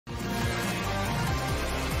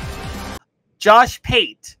Josh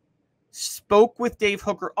Pate spoke with Dave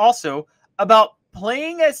Hooker also about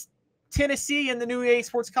playing as Tennessee in the new EA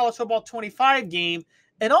Sports College Football 25 game,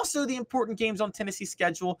 and also the important games on Tennessee's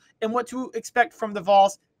schedule and what to expect from the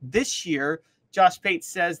Vols this year. Josh Pate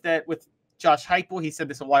says that with Josh Heupel, he said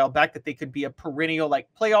this a while back, that they could be a perennial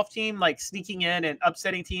playoff team, sneaking in and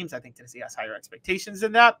upsetting teams. I think Tennessee has higher expectations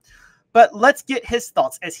than that. But let's get his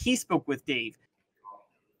thoughts as he spoke with Dave.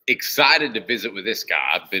 Excited to visit with this guy.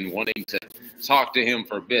 I've been wanting to talk to him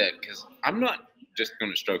for a bit because I'm not just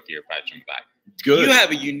going to stroke you or pat you on the back. Good. You have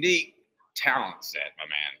a unique talent set, my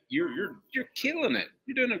man. You're killing it.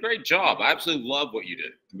 You're doing a great job. I absolutely love what you do.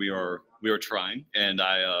 We are trying, and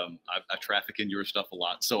I traffic in your stuff a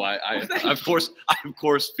lot. So I of course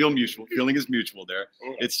feel mutual. Feeling is mutual there.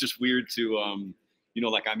 It's just weird to I'm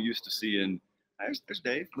used to seeing. There's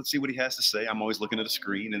Dave. Let's see what he has to say. I'm always looking at a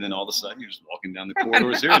screen, and then all of a sudden you're just walking down the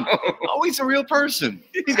corridors here. And, oh, he's a real person.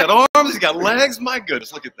 He's got arms. He's got legs. My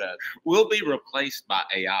goodness, look at that. We'll be replaced by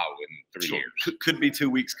AI in 3 years. Could be 2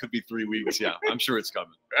 weeks. Could be 3 weeks. Yeah, I'm sure it's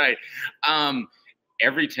coming. Right.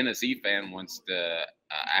 Every Tennessee fan wants to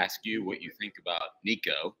ask you what you think about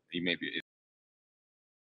Nico. You maybe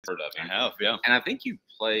heard of him. I have, yeah. And I think you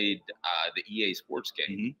played the EA Sports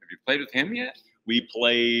game. Mm-hmm. Have you played with him yet? We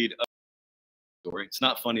played. It's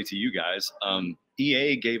not funny to you guys.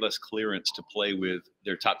 EA gave us clearance to play with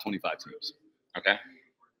their top 25 teams. Okay.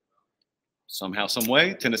 Somehow, some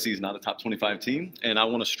way, Tennessee is not a top 25 team. And I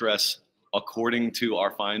want to stress, according to our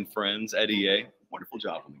fine friends at EA, wonderful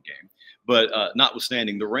job on the game. But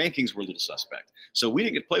notwithstanding, the rankings were a little suspect. So we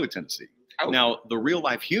didn't get to play with Tennessee. Oh. Now, the real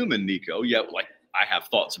life human Nico, I have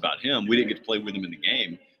thoughts about him. We didn't get to play with him in the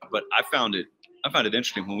game. But I found it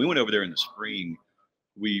interesting. When we went over there in the spring,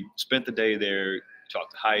 we spent the day there,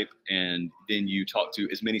 talked to Hype, and then you talk to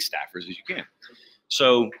as many staffers as you can.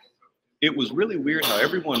 So it was really weird how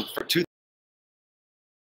everyone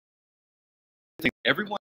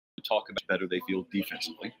talk about better they feel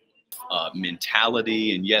defensively,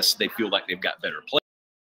 mentality, and yes, they feel like they've got better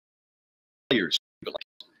players.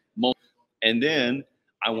 And then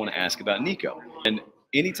I want to ask about Nico. And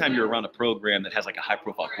anytime you're around a program that has a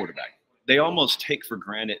high-profile quarterback, they almost take for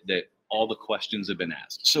granted that all the questions have been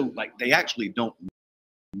asked. So they actually don't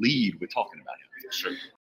lead with talking about him. Sure.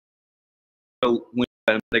 So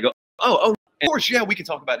when they go, oh, of course, yeah, we can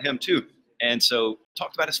talk about him too. And so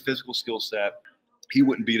talked about his physical skill set. He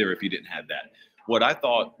wouldn't be there if he didn't have that. What I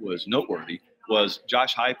thought was noteworthy was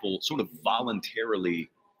Josh Heupel sort of voluntarily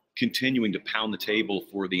continuing to pound the table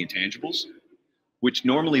for the intangibles, which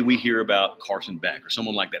normally we hear about Carson Beck or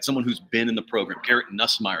someone like that, someone who's been in the program. Garrett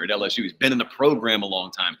Nussmeier at LSU, he's been in the program a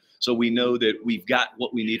long time. So we know that we've got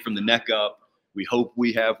what we need from the neck up. We hope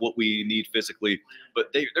we have what we need physically.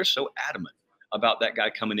 But they're so adamant about that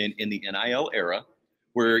guy coming in the NIL era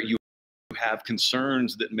where you have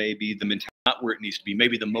concerns that maybe the mentality not where it needs to be.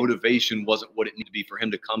 Maybe the motivation wasn't what it needed to be for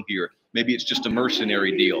him to come here. Maybe it's just a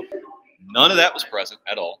mercenary deal. None of that was present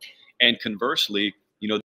at all. And conversely,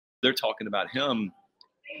 they're talking about him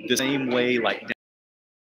the same way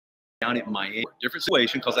down at Miami. Different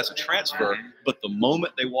situation because that's a transfer, but the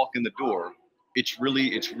moment they walk in the door, it's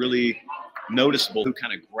really noticeable who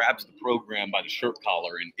kind of grabs the program by the shirt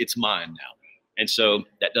collar and it's mine now. And so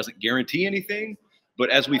that doesn't guarantee anything, but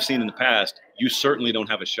as we've seen in the past, you certainly don't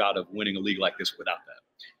have a shot of winning a league like this without that.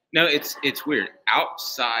 No, it's weird.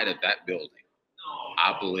 Outside of that building,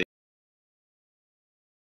 I believe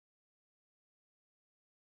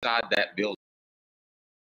outside that building,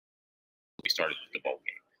 we started the bowl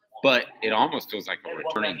game. But it almost feels like a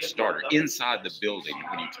returning starter inside the building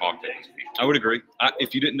when you talk to these people. I would agree.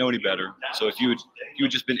 If you didn't know any better, so if you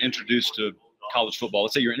had just been introduced to college football,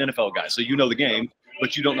 let's say you're an NFL guy, so you know the game,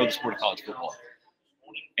 but you don't know the sport of college football,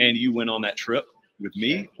 and you went on that trip with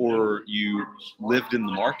me, or you lived in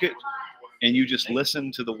the market, and you just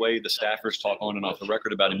listened to the way the staffers talk on and off the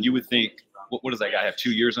record about him, you would think, what does that guy have,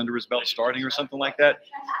 2 years under his belt starting or something like that?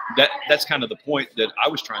 That's kind of the point that I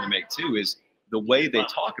was trying to make too, is the way they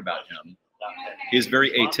talk about him is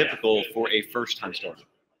very atypical for a first-time starter.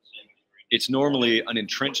 It's normally an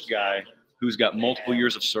entrenched guy who's got multiple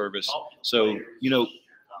years of service. So,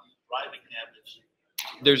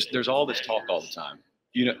 there's all this talk all the time.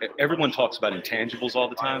 Everyone talks about intangibles all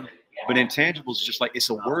the time, but intangibles is just it's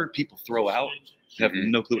a word people throw out. They have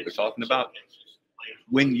no clue what they're talking about.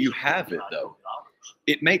 When you have it, though,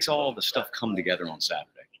 it makes all the stuff come together on Saturday.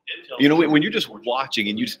 When you're just watching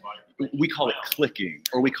and we call it clicking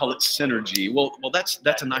or we call it synergy. Well, that's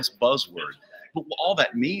a nice buzzword. But all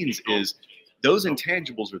that means is those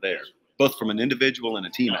intangibles are there, both from an individual and a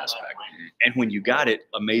team aspect. And when you got it,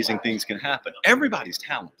 amazing things can happen. Everybody's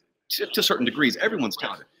talented to certain degrees. Everyone's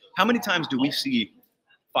talented. How many times do we see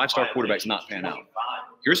 5-star quarterbacks not pan out?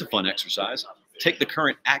 Here's a fun exercise. Take the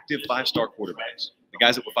current active 5-star quarterbacks, the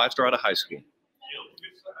guys that were 5-star out of high school,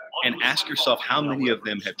 and ask yourself how many of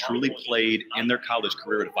them have truly played in their college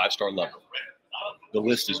career at a 5-star level. The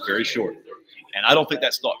list is very short. And I don't think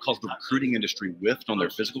that's because the recruiting industry whiffed on their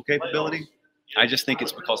physical capability. I just think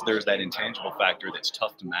it's because there's that intangible factor that's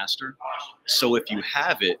tough to master. So if you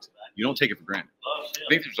have it, you don't take it for granted. I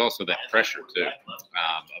think there's also that pressure too, of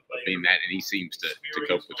being that, and he seems to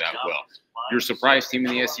cope with that well. Your surprise team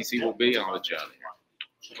in the SEC will be, I'll let you out of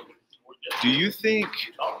here. Do you think?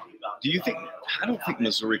 I don't think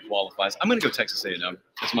Missouri qualifies. I'm going to go Texas A&M.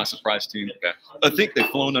 That's my surprise team. Okay. I think they've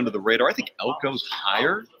flown under the radar. I think Elko's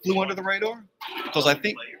hire flew under the radar because I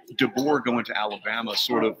think DeBoer going to Alabama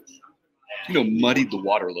sort of, muddied the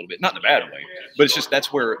water a little bit. Not in a bad way, but it's just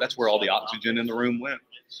that's where all the oxygen in the room went.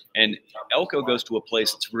 And Elko goes to a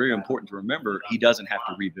place that's very important to remember. He doesn't have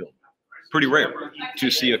to rebuild. Pretty rare to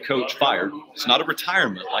see a coach fired. It's not a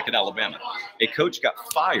retirement like at Alabama. A coach got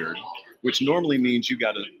fired, which normally means you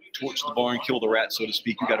got to torch the barn, kill the rat, so to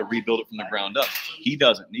speak. You got to rebuild it from the ground up. He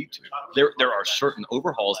doesn't need to. There are certain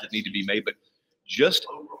overhauls that need to be made, but just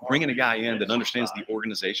bringing a guy in that understands the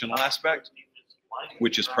organizational aspect,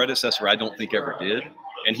 which his predecessor I don't think ever did,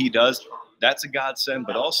 and he does, that's a godsend.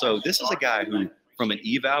 But also, this is a guy who, from an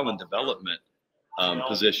eval and development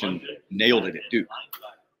position, nailed it at Duke.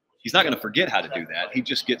 He's not going to forget how to do that. He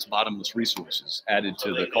just gets bottomless resources added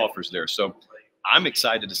to the coffers there. So I'm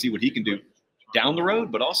excited to see what he can do down the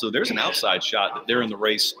road, but also there's an outside shot that they're in the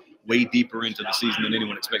race way deeper into the season than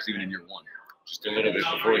anyone expects, even in year one. Just a little bit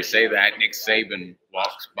before we say that, Nick Saban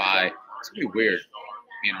walks by. It's going to be weird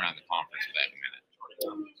being around the conference for that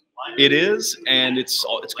minute. It is, and it's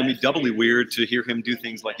going to be doubly weird to hear him do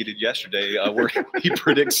things like he did yesterday, where he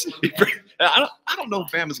predicts. I don't know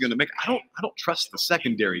if Bama's going to make. I don't trust the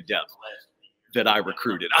secondary depth that I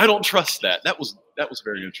recruited. I don't trust that. That was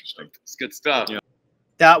very interesting. It's good stuff. Yeah.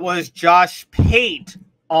 That was Josh Pate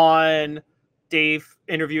on Dave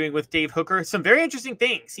interviewing with Dave Hooker. Some very interesting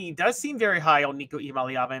things. He does seem very high on Nico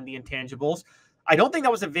Iamaleava and the intangibles. I don't think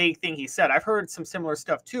that was a vague thing he said. I've heard some similar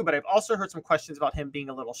stuff too, but I've also heard some questions about him being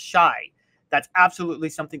a little shy. That's absolutely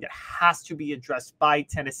something that has to be addressed by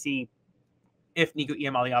Tennessee if Nico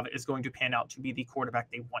Iamaleava is going to pan out to be the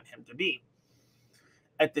quarterback they want him to be.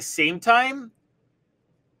 At the same time,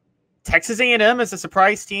 Texas A&M is a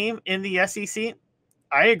surprise team in the SEC.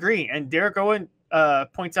 I agree. And Derek Owen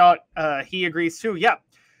points out he agrees too. Yeah.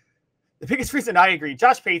 The biggest reason I agree,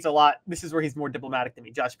 Josh Pate's a lot. This is where he's more diplomatic than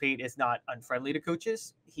me. Josh Pate is not unfriendly to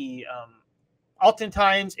coaches. He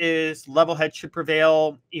oftentimes is level head should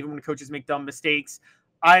prevail, even when coaches make dumb mistakes.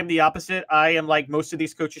 I'm the opposite. I am like most of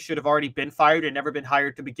these coaches should have already been fired and never been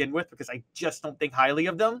hired to begin with because I just don't think highly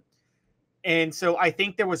of them. And so I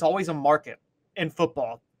think there was always a market in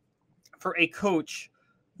football for a coach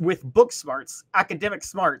with book smarts, academic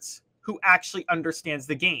smarts, who actually understands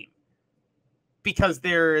the game. Because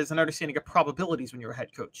there is an understanding of probabilities when you're a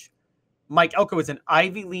head coach. Mike Elko is an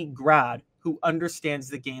Ivy League grad who understands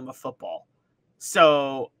the game of football.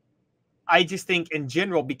 So I just think in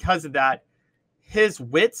general, because of that, his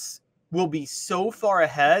wits will be so far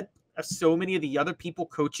ahead of so many of the other people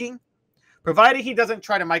coaching, provided he doesn't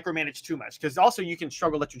try to micromanage too much. Because also you can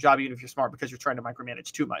struggle at your job even if you're smart because you're trying to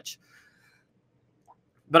micromanage too much.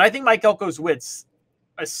 But I think Mike Elko's wits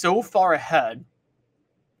are so far ahead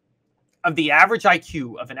of the average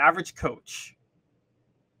IQ of an average coach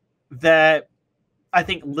that I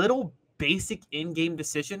think little basic in-game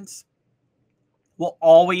decisions will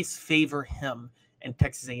always favor him and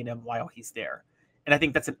Texas A&M while he's there. And I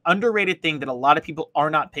think that's an underrated thing that a lot of people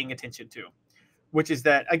are not paying attention to, which is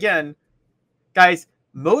that, again, guys,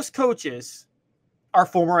 most coaches are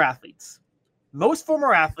former athletes. Most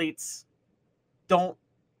former athletes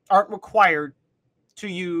aren't required to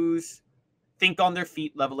use think on their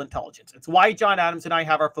feet level intelligence. It's why John Adams and I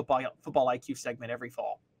have our football IQ segment every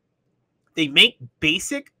fall. They make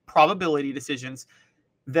basic probability decisions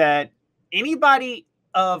that anybody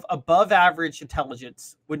of above average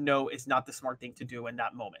intelligence would know is not the smart thing to do in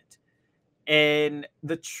that moment. And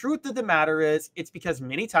the truth of the matter is, it's because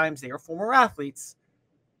many times they are former athletes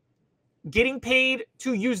getting paid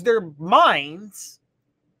to use their minds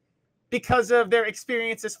because of their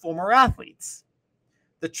experience as former athletes.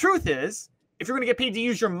 The truth is, if you're going to get paid to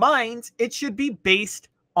use your mind, it should be based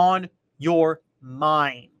on your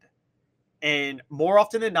mind. And more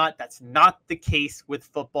often than not, that's not the case with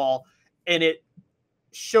football. And it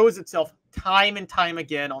shows itself time and time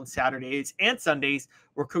again on Saturdays and Sundays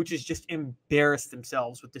where coaches just embarrass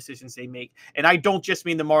themselves with decisions they make. And I don't just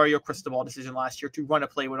mean the Mario Cristobal decision last year to run a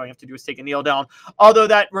play when all you have to do is take a kneel down, although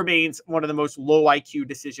that remains one of the most low IQ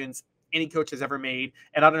decisions any coach has ever made.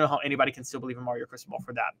 And I don't know how anybody can still believe in Mario Cristobal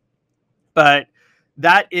for that. But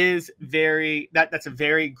that is that's a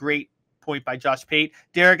very great point by Josh Pate.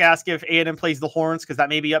 Derek asked if A&M plays the Horns because that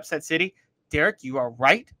may be upset city. Derek, you are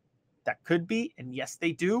right. That could be. And yes,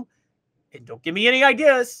 they do. And don't give me any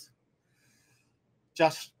ideas.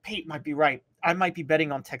 Josh Pate might be right. I might be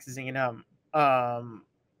betting on Texas A&M.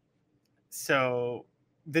 So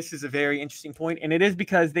this is a very interesting point. And it is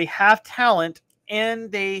because they have talent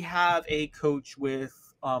and they have a coach with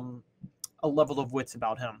a level of wits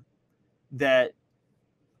about him that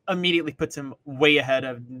immediately puts him way ahead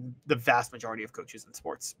of the vast majority of coaches in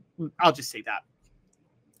sports. I'll just say that.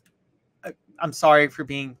 I'm sorry for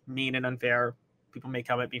being mean and unfair. People may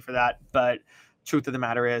come at me for that, but truth of the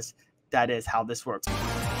matter is that is how this works.